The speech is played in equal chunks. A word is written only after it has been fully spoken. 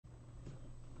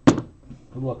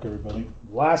Good luck, everybody.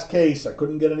 Last case. I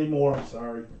couldn't get any more.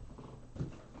 Sorry.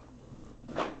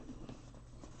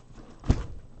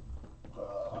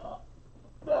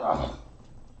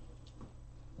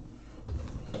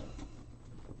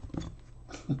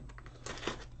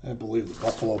 I believe the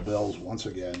Buffalo Bills, once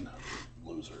again,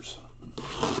 losers.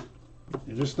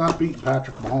 You're just not beating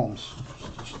Patrick Mahomes.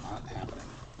 It's just not happening.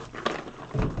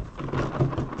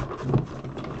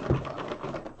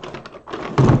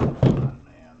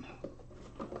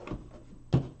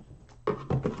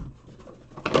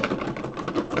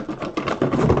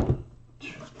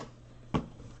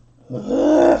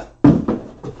 Oh, man.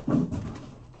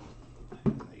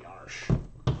 The arse.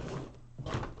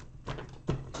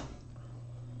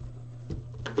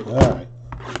 All right.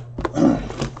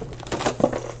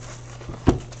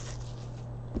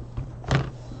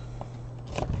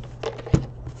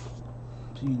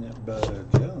 Peanut butter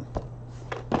jelly.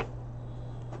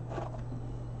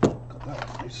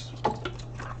 Nice.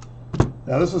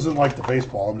 Now this isn't like the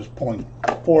baseball. I'm just pulling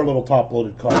 4 little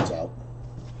top-loaded cards out.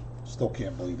 Still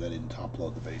can't believe I didn't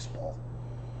top-load the baseball.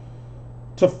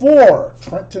 To 4,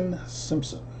 Trenton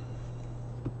Simpson.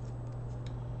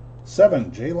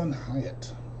 7, Jalen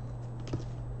Hyatt.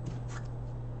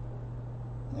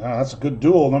 That's a good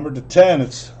duel. Number to 10,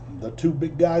 it's the 2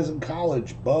 big guys in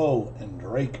college, Bo and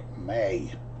Drake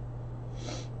May.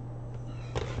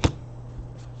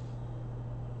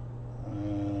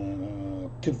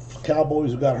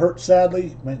 Cowboys who got hurt,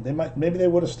 sadly. Maybe they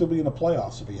would have still been in the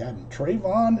playoffs if he hadn't.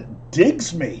 Trayvon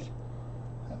Diggs-Me.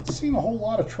 I haven't seen a whole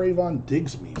lot of Trayvon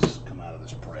Diggs-Me's come out of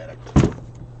this product.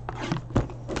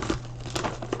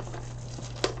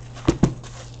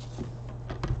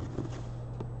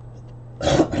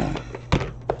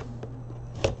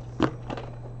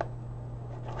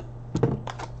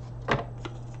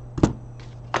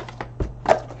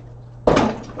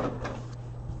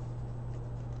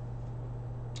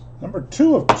 Number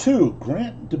 2 of 2,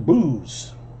 Grant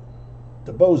DeBose.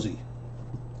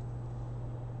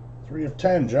 3 of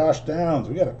 10, Josh Downs.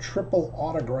 We got a triple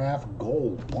autograph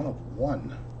gold, 1 of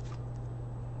 1.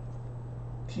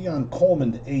 Keon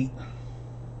Coleman to 8.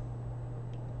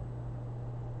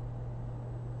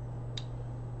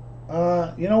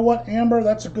 You know what, Amber?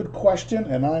 That's a good question,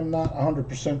 and I'm not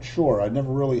 100% sure. I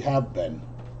never really have been.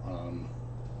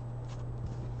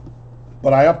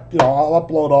 But I'll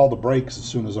upload all the breaks as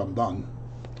soon as I'm done.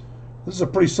 This is a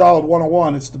pretty solid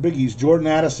 101. It's the biggies: Jordan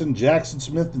Addison, Jackson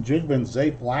Smith, and Jigban, Zay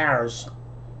Flowers.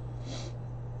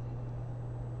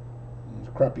 It's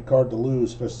a crappy card to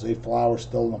lose, especially Zay Flowers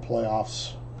still in the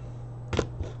playoffs.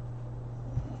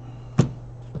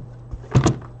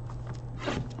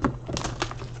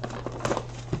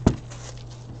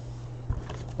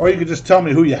 Or you could just tell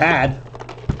me who you had.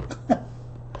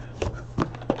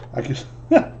 I could.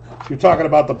 If you're talking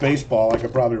about the baseball, I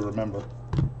could probably remember.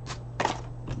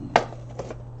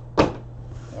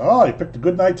 Oh, he picked a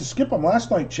good night to skip him last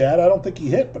night, Chad. I don't think he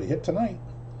hit, but he hit tonight.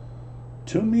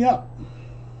 Tune me up.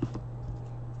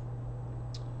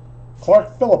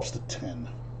 Clark Phillips to 10.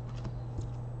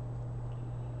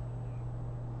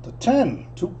 To 10,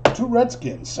 two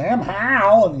Redskins. Sam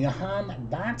Howell and Johan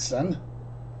Dotson.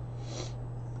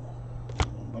 A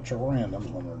bunch of randoms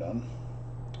when we're done.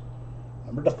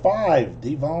 Number to 5,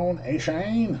 Devon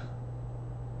Achane.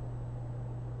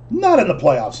 Not in the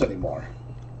playoffs anymore.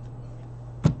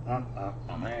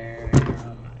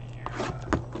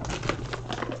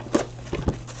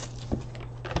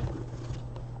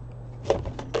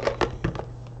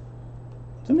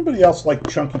 Does anybody else like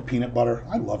chunky peanut butter?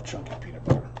 I love chunky peanut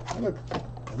butter. I like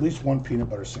at least one peanut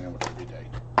butter sandwich every day.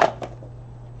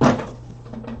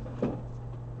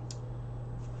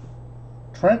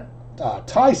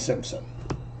 Ty Simpson.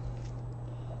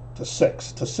 To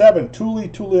 6. To 7, Tuli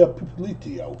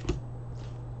Tuliapulitio.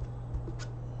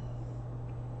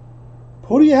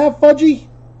 Who do you have, Fudgy?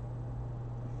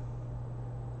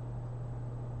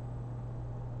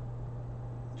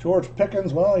 George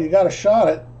Pickens. Well, you got a shot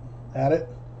at it.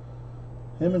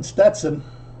 Him and Stetson.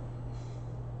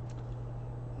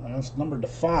 That's numbered to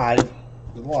 5.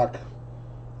 Good luck.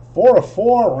 4 of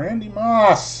 4, Randy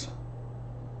Moss.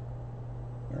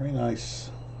 Very nice.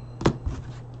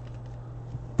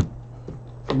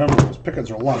 Remember, it was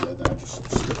Pickens or London. I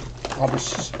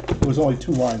just it was only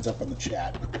 2 lines up in the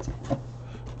chat.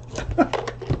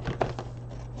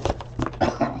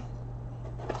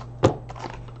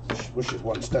 Wish it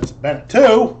wasn't Stetson Bennett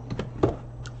too.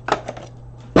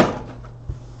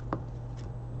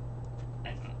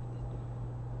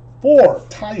 For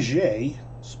Tyjae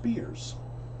Spears.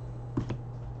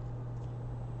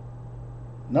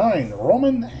 9,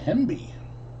 Roman Hemby.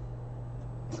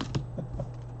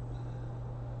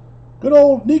 Good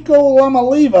old Nico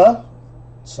Lamaliva.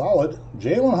 Solid.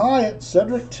 Jalen Hyatt.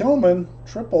 Cedric Tillman.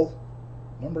 Triple.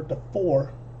 Number to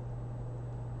 4.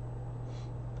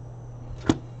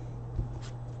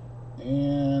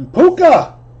 And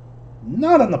Puka.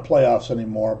 Not in the playoffs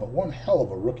anymore, but one hell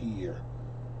of a rookie year.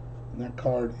 And that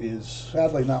card is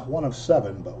sadly not 1 of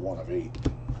 7, but 1 of 8.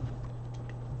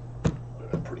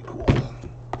 Pretty cool.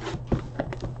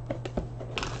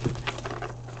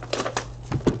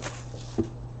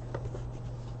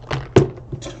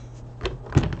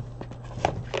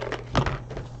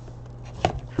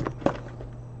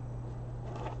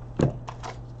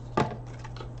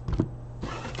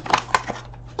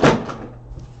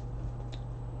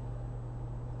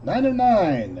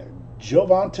 $9.99,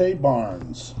 Jovante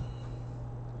Barnes.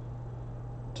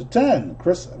 To 10,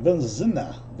 Chris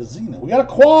Vizina. We got a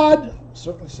quad.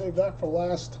 Certainly save that for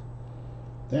last.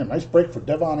 Damn, nice break for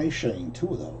Devon Achane. 2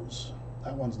 of those.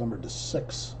 That one's numbered to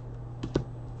 6.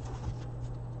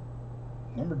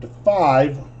 Numbered to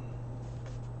 5.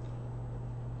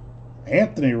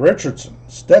 Anthony Richardson.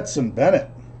 Stetson Bennett.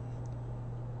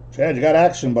 Chad, you got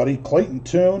action, buddy. Clayton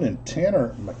Tune and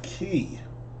Tanner McKee.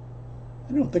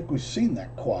 I don't think we've seen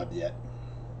that quad yet.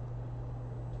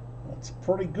 That's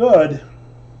pretty good.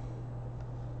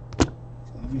 It's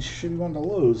going to be a shitty one to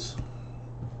lose.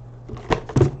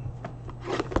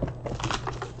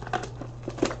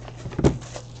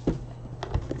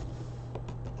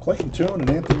 Clayton Tune and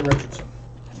Anthony Richardson.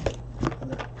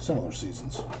 Similar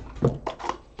seasons.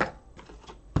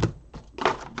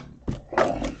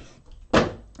 I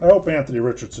hope Anthony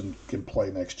Richardson can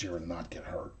play next year and not get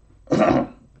hurt.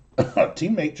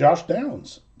 Teammate Josh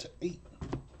Downs to 8.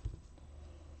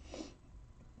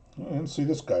 I didn't see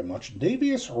this guy much.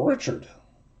 Davius Richard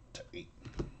to 8.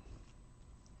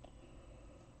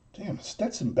 Damn,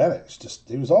 Stetson Bennett is just,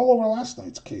 he was all over last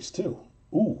night's case too.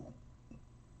 Ooh.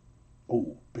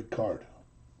 Ooh, big card.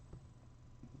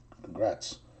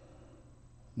 Congrats.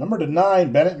 Number to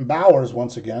 9, Bennett and Bowers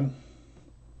once again.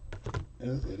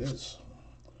 It is.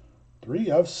 3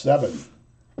 of 7.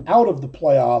 Out of the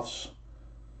playoffs.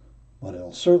 But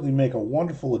it'll certainly make a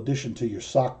wonderful addition to your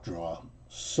sock draw.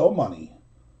 So money.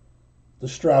 The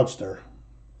Stroudster.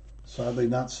 Sadly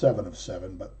not 7 of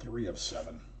 7, but 3 of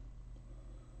 7.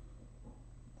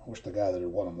 I wish the guy that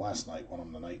had won him last night won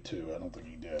him tonight too. I don't think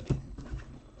he did.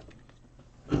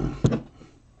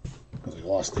 Because he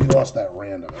lost that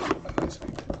random. It would have been nice if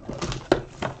he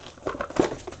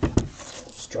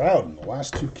did. Stroud in the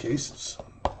last 2 cases.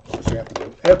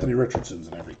 Anthony Richardson's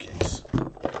in every case.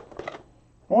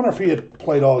 I wonder if he had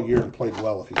played all year and played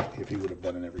well if he would have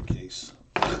been in every case.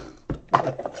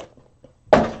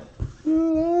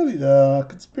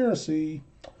 Conspiracy.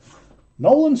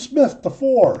 Nolan Smith to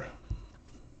 4.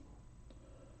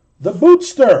 The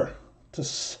Bootster to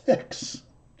 6.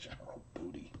 General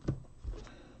Booty.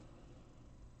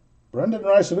 Brendan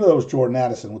Rice. I knew that was Jordan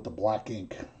Addison with the black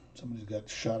ink. Somebody's got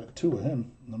shot at 2 of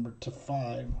him. Number to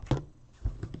 5.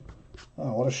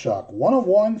 Oh, what a shock. 1 of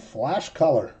 1 flash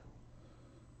color.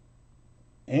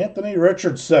 Anthony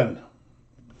Richardson.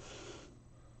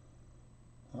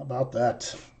 How about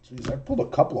that? Jeez, I pulled a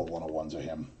couple of 101s of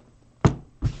him.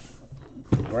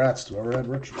 Congrats to whoever had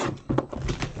Richardson.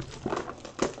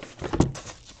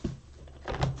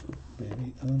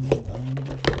 Baby, under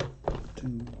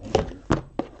 2 under.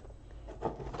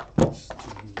 Let's do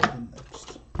the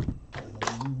next.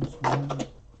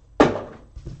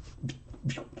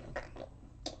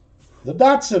 The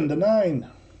Dotson to 9.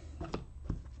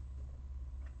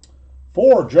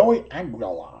 4, Joey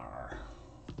Aguilar.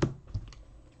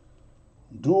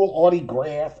 Dual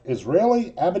autograph,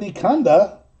 Israeli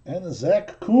Abanikanda and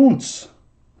Zach Kuntz.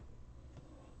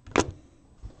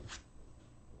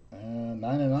 And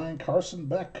 9/9, Carson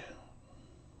Beck.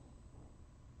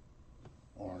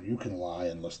 Or you can lie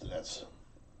and list it as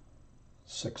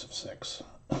 6 of 6.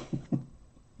 I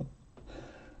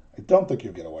don't think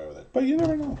you'll get away with it, but you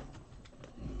never know.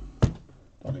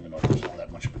 Don't even know if there's all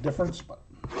that much of a difference, but...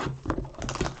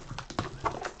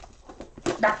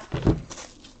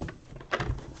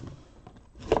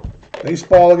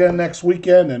 Baseball again next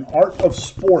weekend, and Art of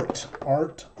Sport.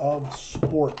 Art of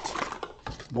Sport.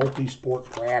 Multi-sport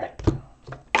graphic.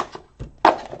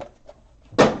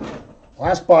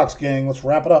 Last box, gang. Let's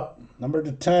wrap it up. Number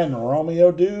to 10,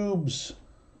 Romeo Dubes.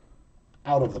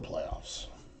 Out of the playoffs.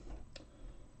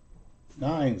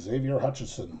 9, Xavier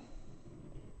Hutchinson.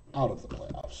 Out of the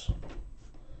playoffs.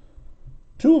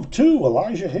 2 of 2,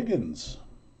 Elijah Higgins.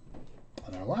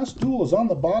 And our last duel is on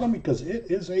the bottom because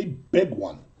it is a big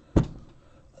one.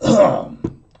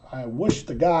 I wish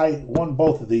the guy won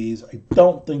both of these. I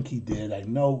don't think he did. I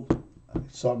know. I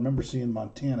remember seeing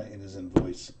Montana in his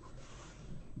invoice.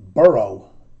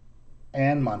 Burrow,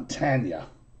 and Montana.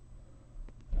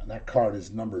 And that card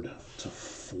is numbered to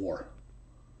 4.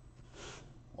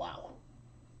 Wow.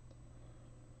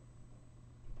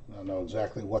 I don't know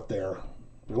exactly what their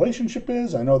relationship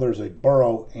is. I know there's a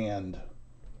Burrow and,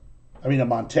 a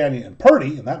Montana and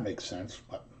Purdy, and that makes sense,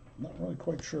 but I'm not really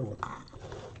quite sure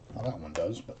how that one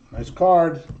does. But nice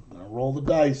card. I'll roll the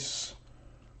dice.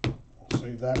 We'll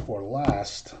save that for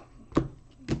last.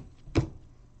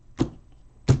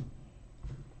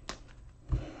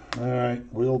 All right,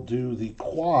 we'll do the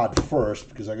quad first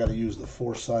because I got to use the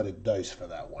 4-sided dice for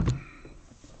that one.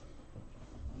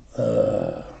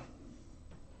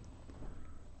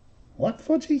 What,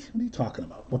 Fudgy? What are you talking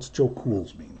about? What's Joe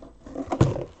Cool's mean?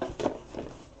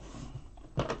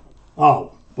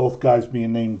 Oh, both guys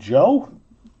being named Joe?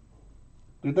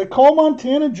 Did they call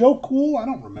Montana Joe Cool? I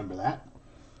don't remember that.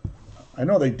 I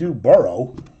know they do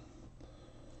Burrow.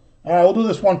 All right, we'll do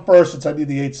this one first since I need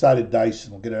the 8-sided dice,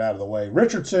 and we'll get it out of the way.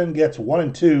 Richardson gets 1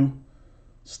 and 2.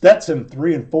 Stetson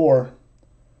 3 and 4.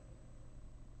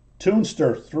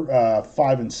 Toonster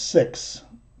 5 and 6.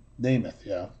 Namath,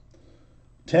 yeah.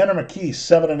 Tanner McKee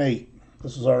 7 and 8.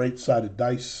 This is our 8-sided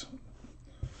dice.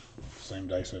 Same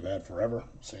dice I've had forever.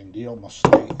 Same deal. Must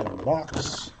stay in the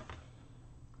box.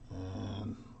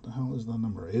 And what the hell is the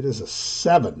number? It is a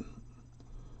 7.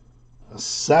 A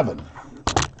 7.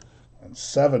 And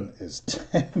 7 is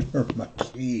Tanner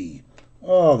McKee.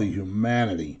 Oh, the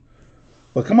humanity.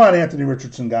 But come on, Anthony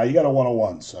Richardson guy. You got a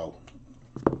 101, so.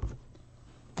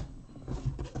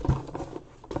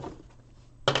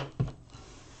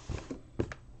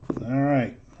 All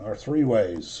right. Our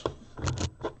 3-ways.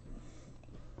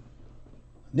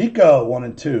 Nico 1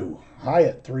 and 2.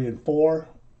 Hyatt 3 and 4.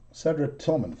 Cedric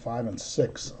Tillman 5 and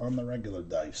 6 on the regular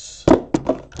dice.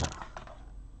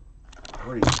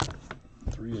 3.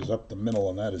 3 is up the middle,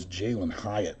 and that is Jalen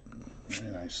Hyatt.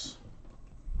 Very nice.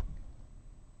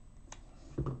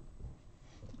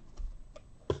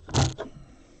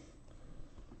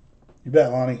 You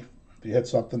bet, Lonnie. If you hit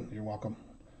something, you're welcome.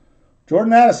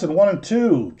 Jordan Addison 1 and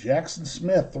 2. Jackson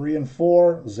Smith 3 and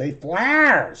 4. Zay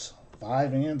Flowers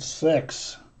 5 and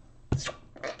 6.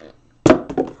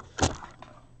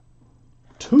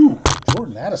 2.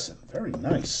 Jordan Addison. Very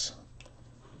nice.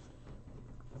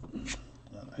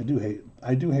 I do hate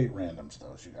randoms,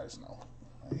 though, as you guys know.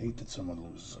 I hate that someone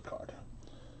loses a card.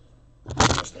 I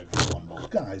guess they've won both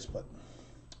guys, but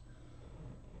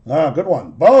good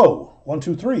one. Bo 1,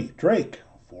 2, 3. Drake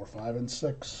 4, 5, and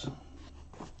 6.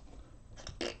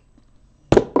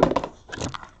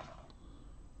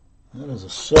 That is a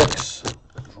 6.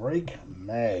 Drake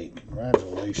May.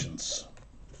 Congratulations.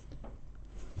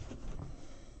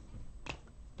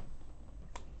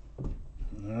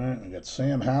 All right, we got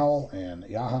Sam Howell and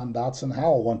Jahan Dotson.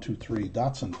 Howell 1, 2, 3.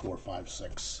 Dotson 4, 5,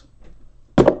 6.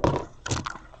 Getting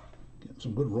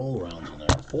some good roll rounds in there.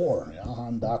 4.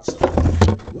 Jahan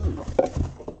Dotson. Woo.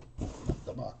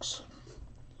 The Bucks.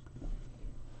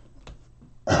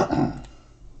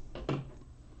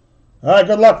 All right,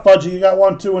 good luck, Fudgy. You got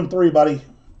 1, 2, and 3, buddy.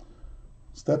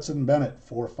 Stetson Bennett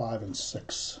 4, 5, and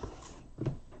 6.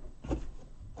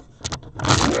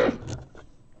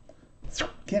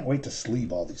 Can't wait to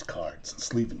sleeve all these cards and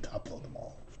sleeve and top load them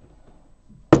all.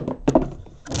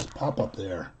 Let's pop up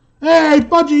there. Hey,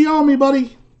 Fudgy, you owe me,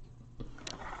 buddy.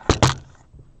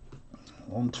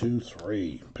 1, 2,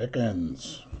 3.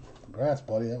 Pickens. Congrats,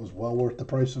 buddy. That was well worth the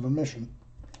price of admission.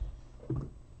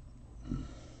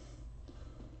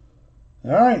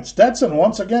 All right, Stetson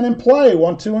once again in play.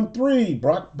 1, 2, and 3.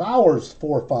 Brock Bowers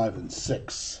 4, 5, and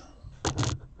 6.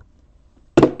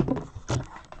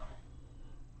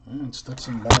 And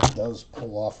Stetson Bennett does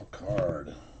pull off a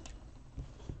card.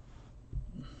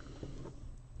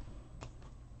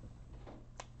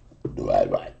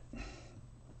 Right.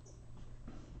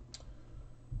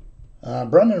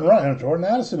 Brendan Ryan, Jordan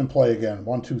Addison in play again.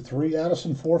 1, 2, 3.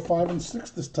 Addison 4, 5, and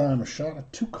 6 this time. A shot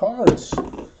at 2 cards.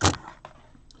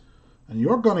 And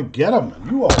you're going to get them,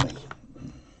 and you owe me.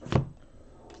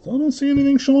 Still don't see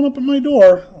anything showing up at my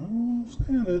door. I don't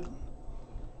understand it.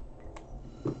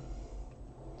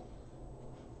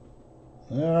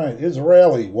 All right,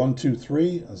 Israeli, 1, 2,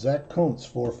 3. Zach Kuntz,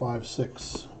 4, 5,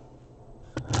 6.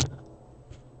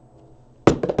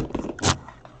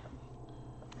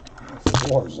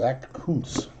 4, Zach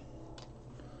Kuntz.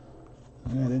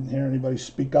 I didn't hear anybody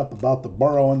speak up about the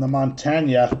Burrow and the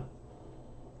Montana.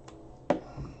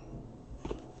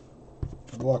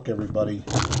 Good luck, everybody.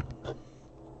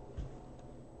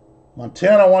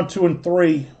 Montana 1, 2, and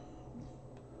 3.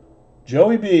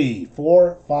 Joey B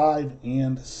 4, 5,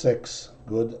 and 6.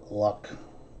 Good luck.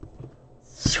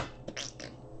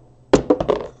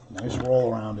 Nice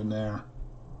roll around in there.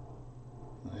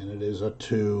 And it is a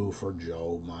 2 for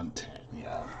Joe Montana.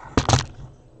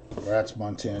 Congrats,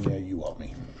 Montana. You owe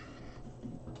me.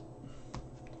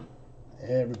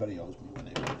 Everybody owes me when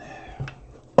they win.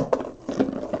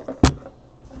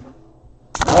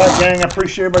 All right, gang. I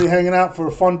appreciate everybody hanging out for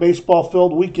a fun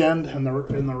baseball-filled weekend and the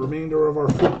remainder of our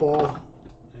football.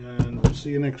 And we'll see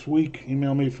you next week.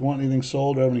 Email me if you want anything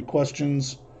sold or have any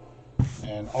questions.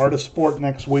 And Art of Sport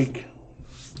next week.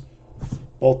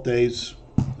 Both days.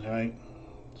 All right.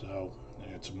 So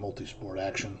it's a multi-sport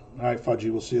action. All right,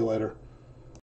 Fudgy. We'll see you later.